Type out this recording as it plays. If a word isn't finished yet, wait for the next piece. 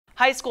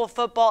High school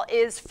football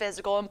is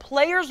physical, and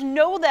players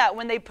know that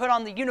when they put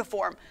on the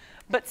uniform.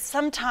 But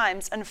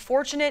sometimes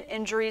unfortunate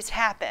injuries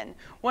happen.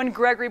 One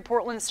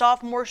Gregory-Portland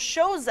sophomore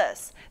shows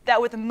us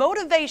that with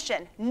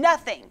motivation,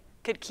 nothing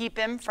could keep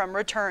him from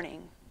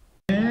returning.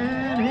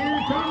 And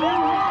here comes the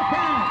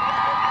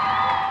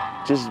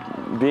walkout. Just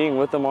being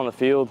with them on the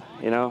field,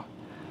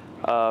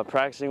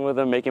 practicing with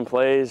them, making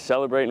plays,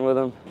 celebrating with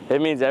them.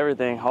 It means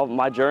everything.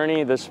 My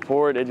journey, the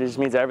sport, it just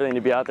means everything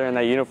to be out there in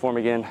that uniform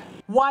again.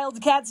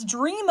 Wildcats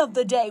dream of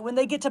the day when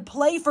they get to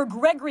play for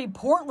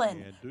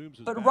Gregory-Portland.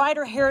 But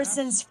Ryder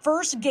Harrison's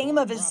first game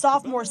of his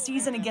sophomore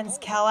season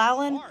against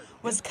Calallen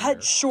was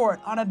cut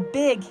short on a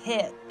big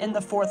hit in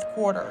the fourth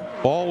quarter.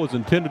 Ball was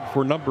intended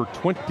for number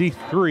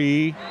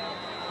 23.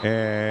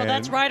 Well,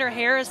 that's Ryder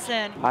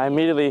Harrison. I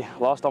immediately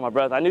lost all my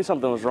breath. I knew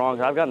something was wrong.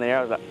 I've gotten the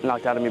air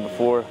knocked out of me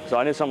before, so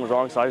I knew something was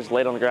wrong, so I just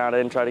laid on the ground. I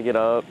didn't try to get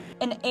up.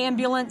 An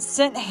ambulance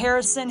sent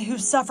Harrison, who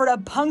suffered a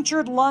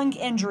punctured lung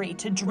injury,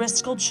 to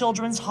Driscoll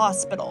Children's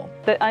Hospital.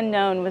 The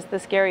unknown was the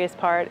scariest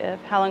part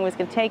of how long it was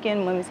going to take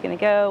him, when he was going to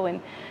go,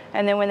 and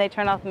then when they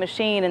turn off the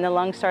machine and the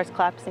lung starts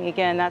collapsing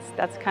again,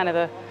 that's kind of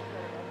a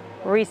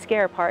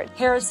re-scare part.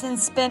 Harrison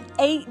spent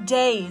 8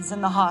 days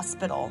in the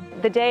hospital.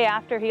 The day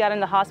after he got in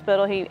the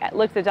hospital, he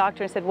looked at the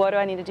doctor and said, "What do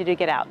I need to do to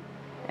get out?"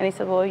 And he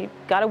said, "Well, you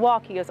got to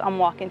walk." He goes, "I'm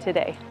walking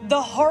today." The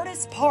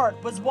hardest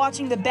part was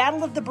watching the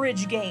Battle of the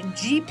Bridge game,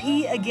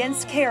 GP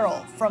against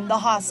Carroll, from the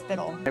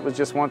hospital. It was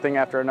just one thing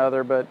after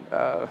another, but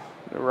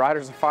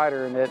Ryder's a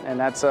fighter, and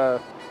that's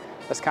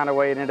kind of the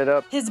way it ended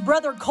up. His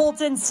brother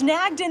Colton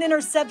snagged an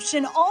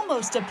interception,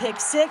 almost a pick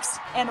six,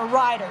 and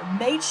Ryder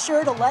made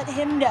sure to let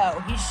him know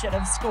he should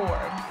have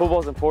scored.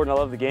 Football's important. I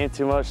love the game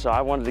too much, so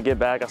I wanted to get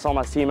back. I saw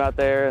my team out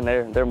there,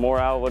 and their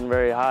morale wasn't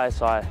very high,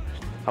 so I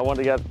wanted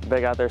to get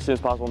back out there as soon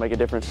as possible and make a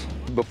difference.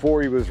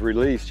 Before he was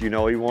released, he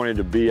wanted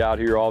to be out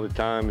here all the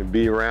time and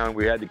be around.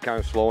 We had to kind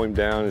of slow him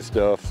down and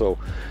stuff, so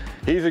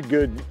he's a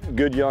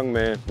good young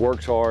man,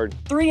 works hard.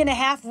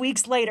 3.5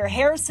 weeks later,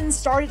 Harrison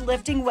started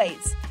lifting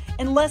weights.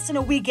 And less than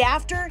a week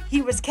after,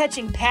 he was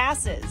catching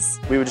passes.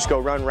 We would just go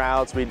run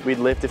routes, we'd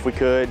lift if we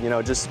could,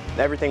 just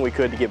everything we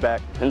could to get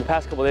back. In the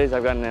past couple of days,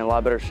 I've gotten in a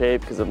lot better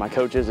shape because of my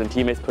coaches and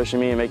teammates pushing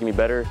me and making me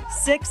better.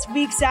 6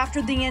 weeks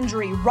after the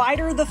injury,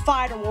 Ryder the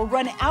Fighter will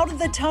run out of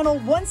the tunnel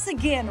once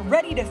again,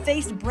 ready to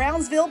face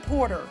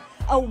Brownsville-Porter,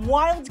 a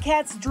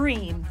Wildcats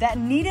dream that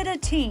needed a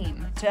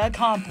team to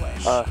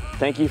accomplish.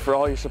 Thank you for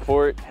all your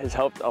support. It's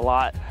helped a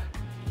lot.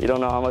 You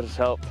don't know how much it's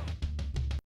helped.